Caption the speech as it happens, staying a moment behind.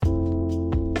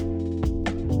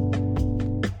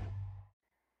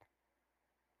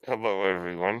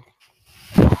everyone.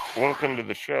 Welcome to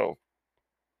the show.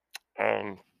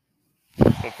 Um,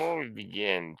 Before we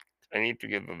begin, I need to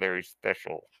give a very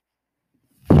special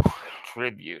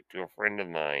tribute to a friend of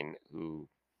mine who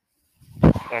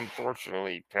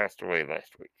unfortunately passed away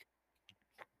last week.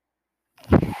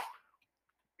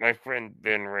 My friend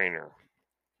Ben Rayner.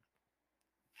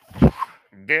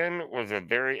 Ben was a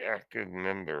very active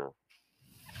member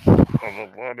of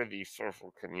a lot of these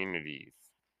social communities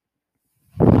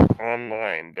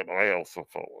online that I also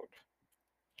followed.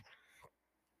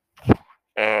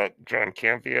 John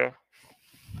Campia,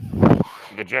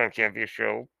 the John Campia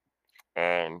Show,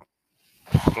 um,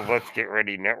 the Let's Get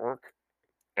Ready Network,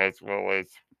 as well as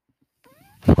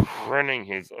running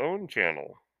his own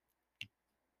channel,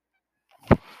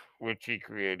 which he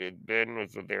created. Ben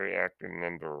was a very active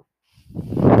member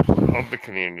of the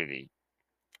community.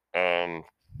 Um,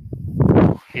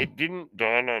 it didn't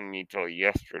dawn on me till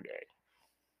yesterday.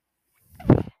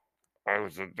 I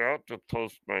was about to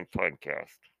post my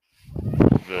podcast,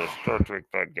 the Star Trek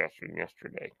podcast from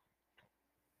yesterday,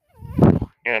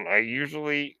 and I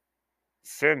usually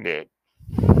send it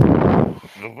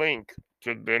the link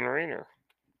to Ben Rayner,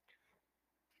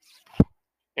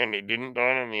 and it didn't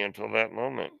dawn on me until that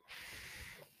moment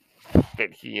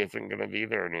that he isn't going to be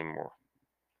there anymore.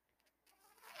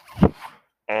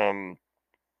 Um,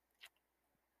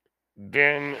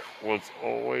 Ben was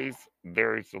always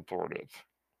very supportive.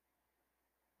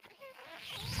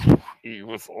 He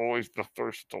was always the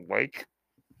first to like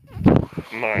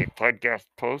my podcast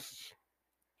posts.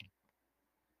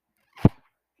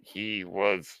 He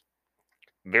was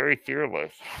very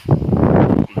fearless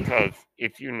because,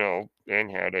 if you know, Ben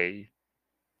had a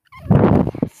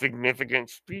significant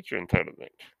speech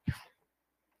impediment.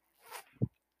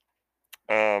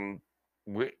 Um,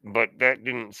 but that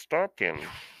didn't stop him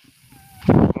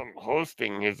from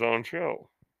hosting his own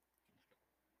show.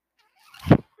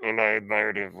 And I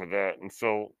admired him for that. And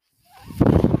so,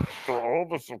 for all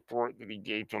the support that he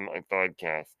gave to my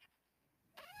podcast,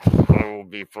 I will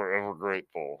be forever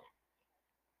grateful.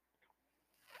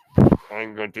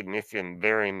 I'm going to miss him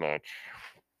very much.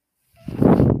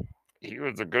 He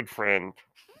was a good friend,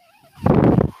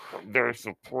 a very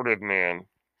supportive man,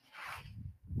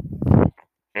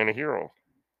 and a hero.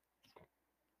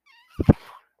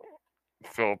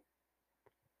 So,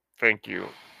 thank you,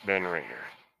 Ben Rayner.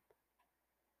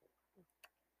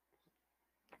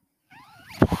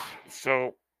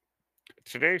 So,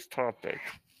 today's topic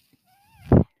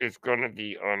is going to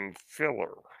be on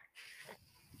filler.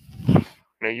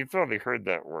 Now, you've probably heard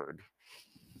that word.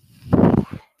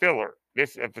 Filler.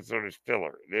 This episode is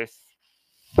filler. This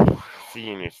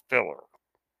scene is filler.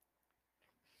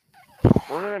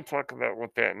 We're going to talk about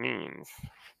what that means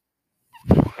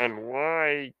and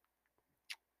why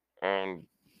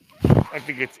I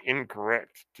think it's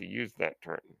incorrect to use that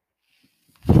term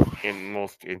in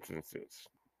most instances.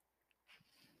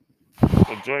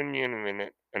 So join me in a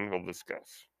minute and we'll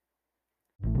discuss.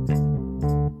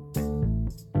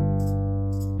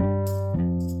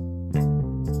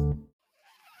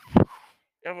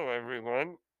 Hello,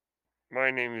 everyone.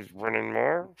 My name is Brennan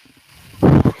Marr.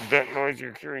 That noise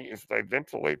you're hearing is my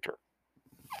ventilator.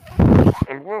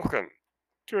 And welcome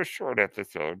to a short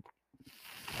episode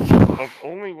of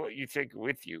Only What You Take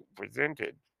With You,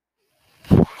 presented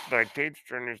by Page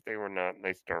Turners They Were Not,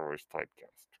 my Star Wars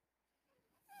podcast.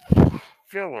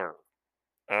 Filler.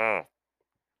 Ah,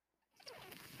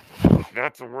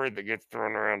 that's a word that gets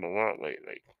thrown around a lot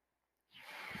lately.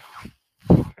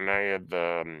 And I had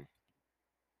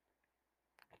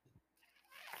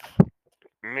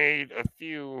made a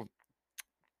few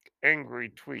angry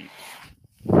tweets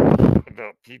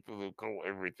about people who call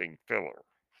everything filler.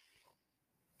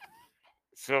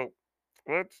 So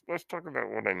let's talk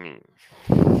about what I mean.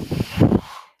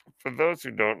 For those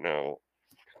who don't know,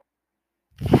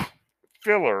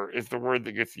 filler is the word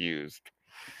that gets used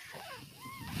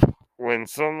when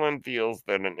someone feels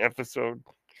that an episode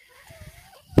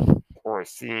or a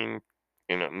scene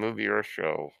in a movie or a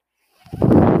show,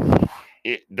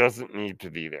 it doesn't need to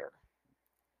be there.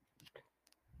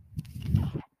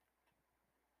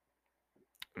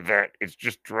 That it's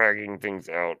just dragging things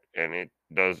out and it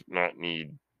does not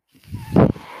need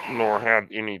nor have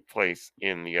any place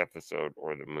in the episode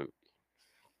or the movie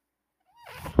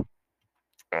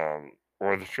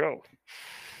or the show.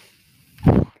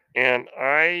 And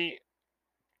I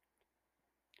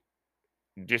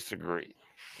disagree.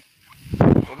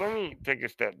 So let me take a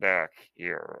step back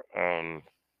here.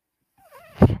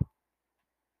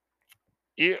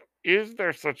 Is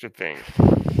there such a thing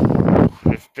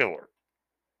as filler?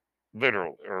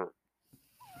 Literal, or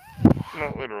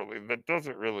Not literally, that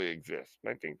doesn't really exist.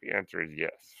 I think the answer is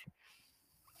yes.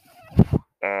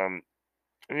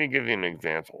 Let me give you an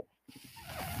example.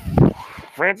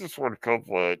 Francis Ford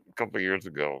Coppola, a couple of years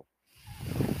ago,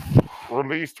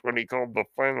 released what he called the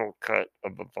final cut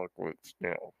of Apocalypse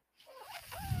Now.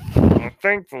 Now,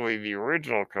 thankfully, the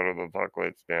original cut of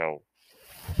Apocalypse Now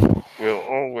will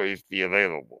always be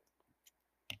available.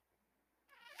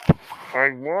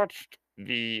 I watched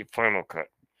the final cut.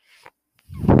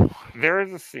 There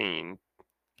is a scene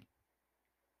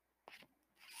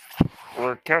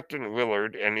where Captain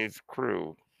Willard and his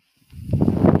crew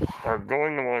are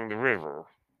going along the river,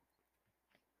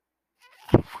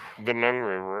 the Nung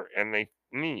River, and they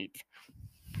meet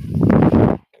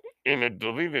in a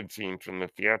deleted scene from the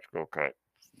theatrical cut.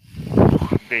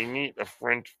 They meet a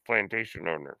French plantation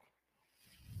owner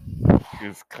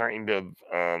who's kind of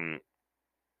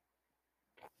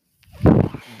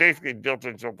basically built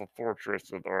himself a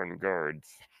fortress with armed guards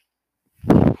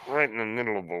right in the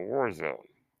middle of a war zone.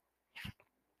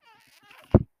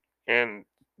 And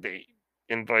they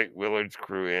invite Willard's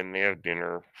crew in, they have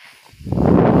dinner.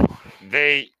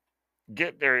 They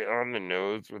get very on the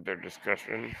nose with their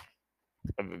discussion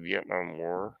of the Vietnam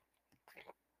War,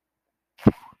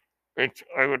 which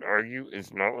I would argue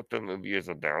is not what the movie is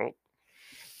about.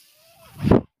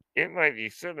 It might be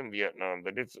set in Vietnam,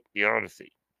 but it's the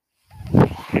Odyssey.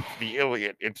 It's the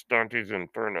Iliad. It's Dante's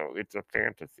Inferno. It's a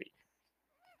fantasy.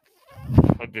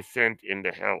 A descent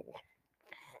into hell.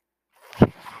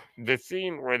 The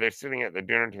scene where they're sitting at the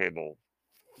dinner table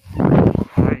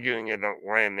arguing about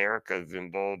why America is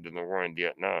involved in the war in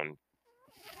Vietnam,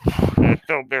 it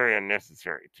felt very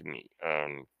unnecessary to me.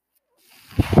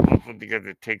 Also because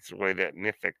it takes away that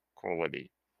mythic quality.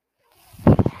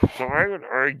 So I would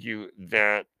argue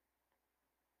that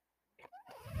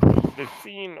the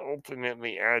scene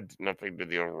ultimately adds nothing to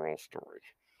the overall story.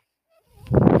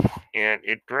 And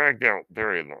it dragged out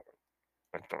very long,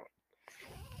 I thought.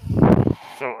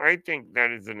 So I think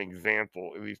that is an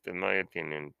example, at least in my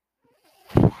opinion,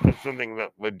 of something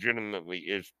that legitimately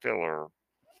is filler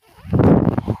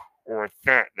or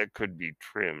fat that could be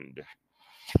trimmed.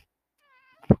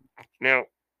 Now,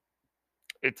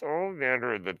 it's all a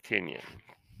matter of opinion,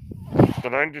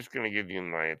 but I'm just going to give you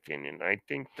my opinion. I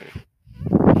think that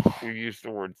we use the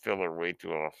word filler way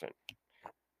too often.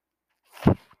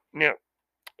 Now,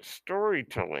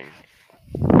 storytelling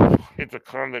is a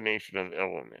combination of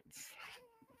elements.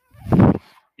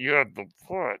 You have the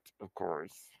plot, of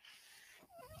course.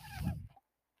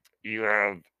 You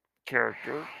have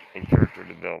character and character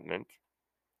development.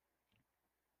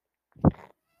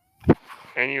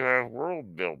 And you have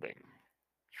world building.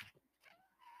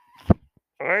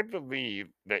 I believe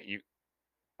that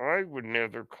I would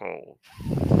never call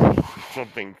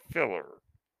something filler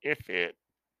if it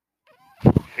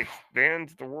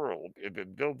expands the world, if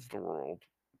it builds the world,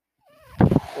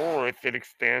 or if it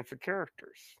expands the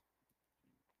characters.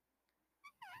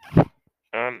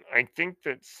 I think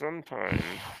that sometimes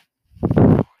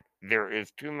there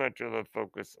is too much of a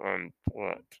focus on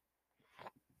plot,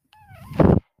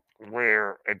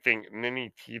 where I think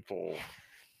many people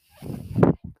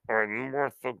are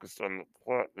more focused on the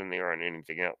plot than they are on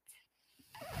anything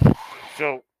else.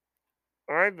 So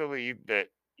I believe that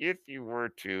if you were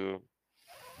to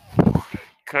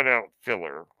cut out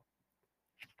filler,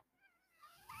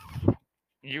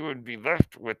 you would be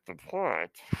left with the plot,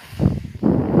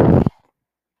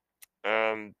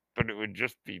 but it would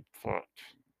just be plot.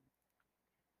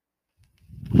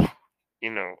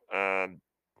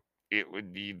 It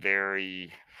would be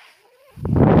very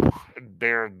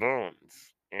bare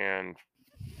bones, and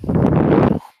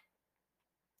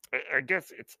I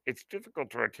guess it's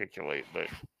difficult to articulate, but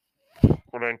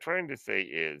what I'm trying to say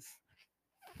is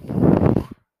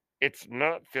it's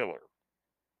not filler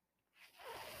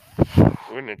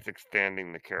when it's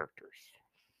expanding the characters,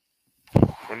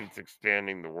 when it's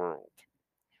expanding the world.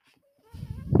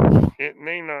 It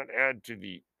may not add to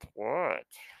the plot,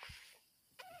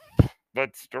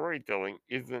 but storytelling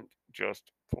isn't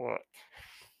just plot.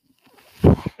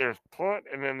 There's plot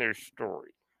and then there's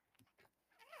story.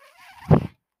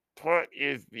 Plot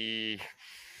is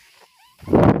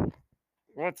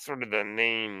what's sort of the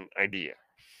main idea?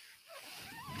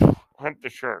 Hunt the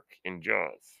shark in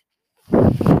Jaws.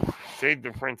 Save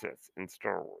the princess in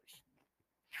Star Wars.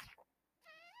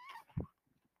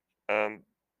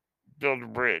 Build a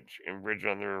bridge in Bridge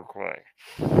on the River Kwai.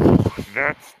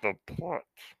 That's the plot.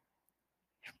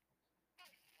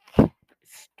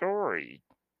 Story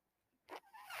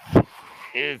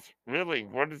is really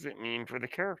what does it mean for the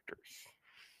characters?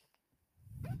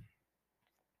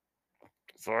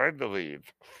 So I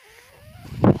believe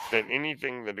that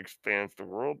anything that expands the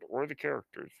world or the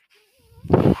characters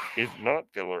is not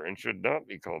filler and should not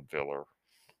be called filler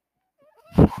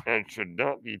and should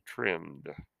not be trimmed.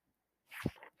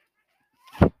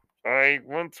 I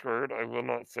once heard, I will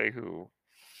not say who,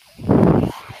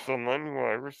 someone who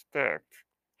I respect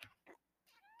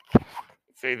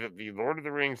say that the Lord of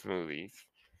the Rings movies,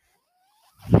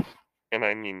 and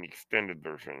I mean the extended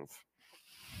versions,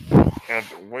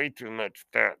 have way too much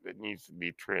fat that needs to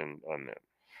be trimmed on them.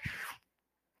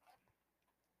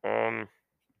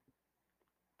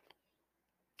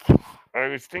 I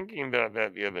was thinking about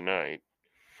that the other night,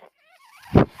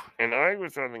 and I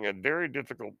was having a very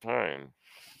difficult time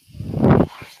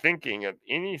thinking of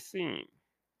any scene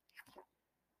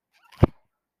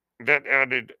that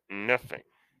added nothing.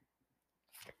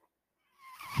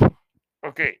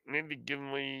 Okay, maybe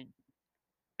Gimli,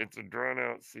 it's a drawn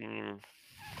out scene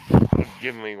of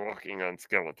Gimli walking on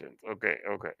skeletons. Okay.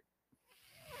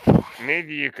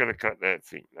 Maybe you could have cut that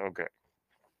scene. Okay.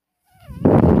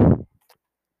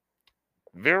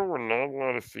 There were not a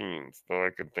lot of scenes that I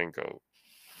could think of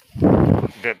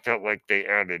that felt like they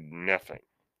added nothing.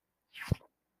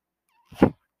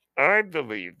 I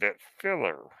believe that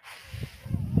filler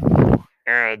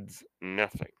adds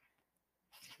nothing.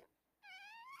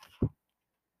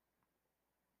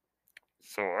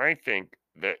 So I think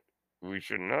that we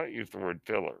should not use the word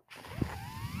filler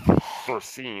for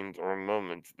scenes or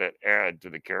moments that add to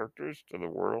the characters, to the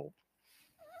world,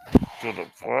 to the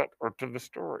plot, or to the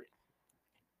story.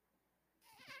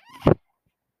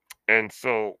 And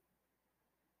so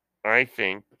I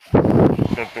think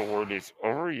that the word is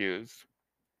overused,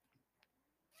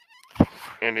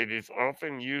 and it is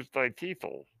often used by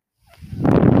people.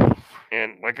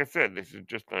 And like I said, this is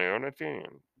just my own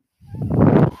opinion.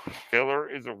 Filler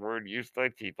is a word used by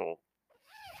people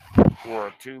who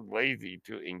are too lazy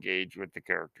to engage with the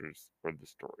characters or the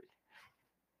story.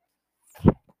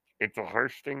 It's a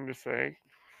harsh thing to say.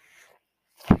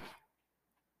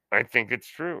 I think it's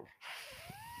true.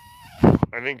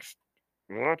 I think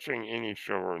watching any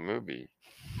show or movie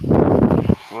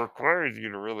requires you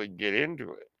to really get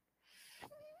into it.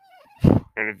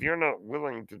 And if you're not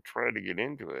willing to try to get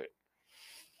into it,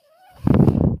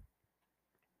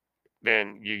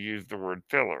 then you use the word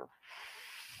filler.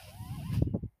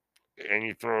 And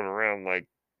you throw it around like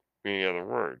any other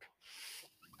word.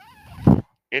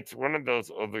 It's one of those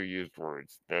overused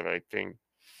words that I think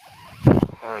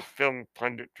our film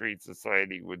punditry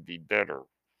society would be better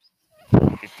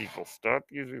if people stopped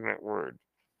using that word.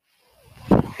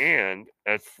 And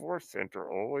as Force Center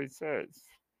always says,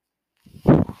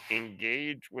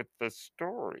 engage with the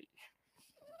story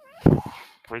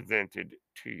presented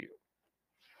to you.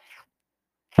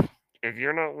 If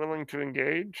you're not willing to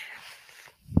engage,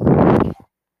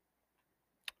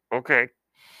 okay,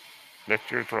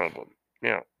 that's your problem.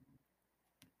 Now,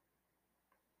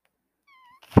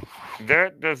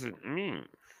 that doesn't mean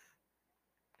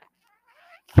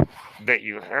that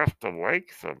you have to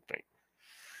like something.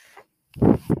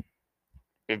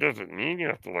 It doesn't mean you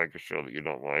have to like a show that you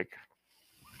don't like.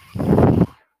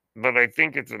 But I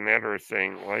think it's a matter of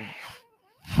saying,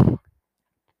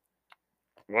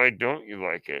 why don't you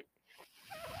like it?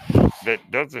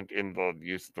 That doesn't involve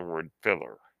use of the word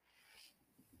filler.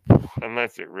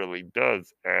 Unless it really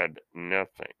does add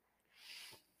nothing.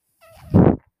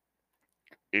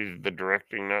 Is the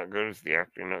directing not good? Is the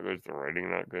acting not good? Is the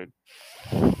writing not good?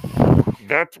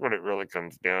 That's what it really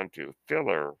comes down to.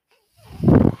 Filler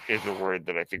is a word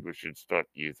that I think we should stop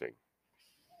using.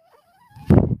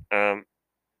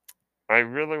 I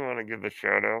really want to give a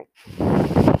shout out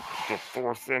to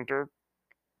Force Center,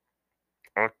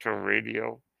 Octo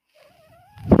Radio,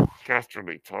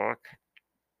 Casterly Talk,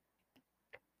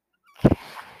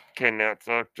 Ken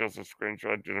Natsok, Joseph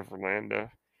Screenshot, Jennifer Landa,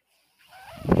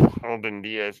 Alden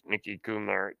Diaz, Nikki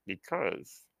Kumar,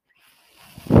 because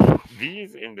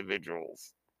these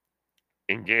individuals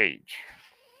engage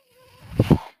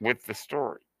with the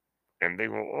story, and they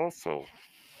will also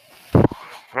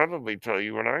probably tell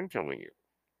you what I'm telling you.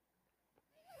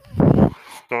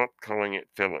 Stop calling it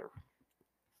filler.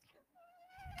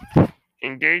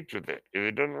 Engage with it. If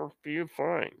it doesn't work for you,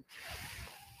 fine.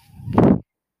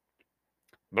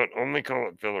 But only call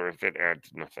it filler if it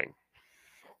adds nothing.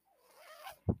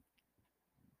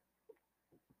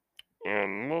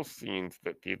 And most scenes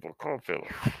that people call filler,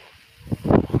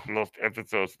 most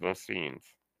episodes, most scenes,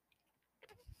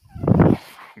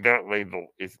 that label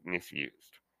is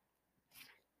misused.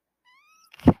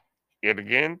 Yet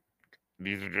again,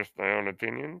 these are just my own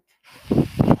opinions.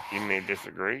 You may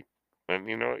disagree. Let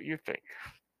me know what you think.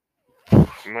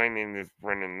 My name is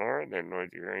Brennan Lahr, that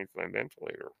noisy range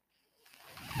ventilator.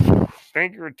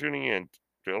 Thank you for tuning in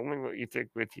to Only What You Take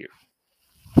With You.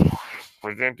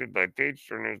 Presented by Page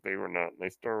Turners, They Were Not, a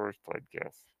Star Wars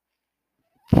podcast.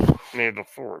 May the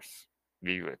Force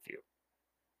be with you.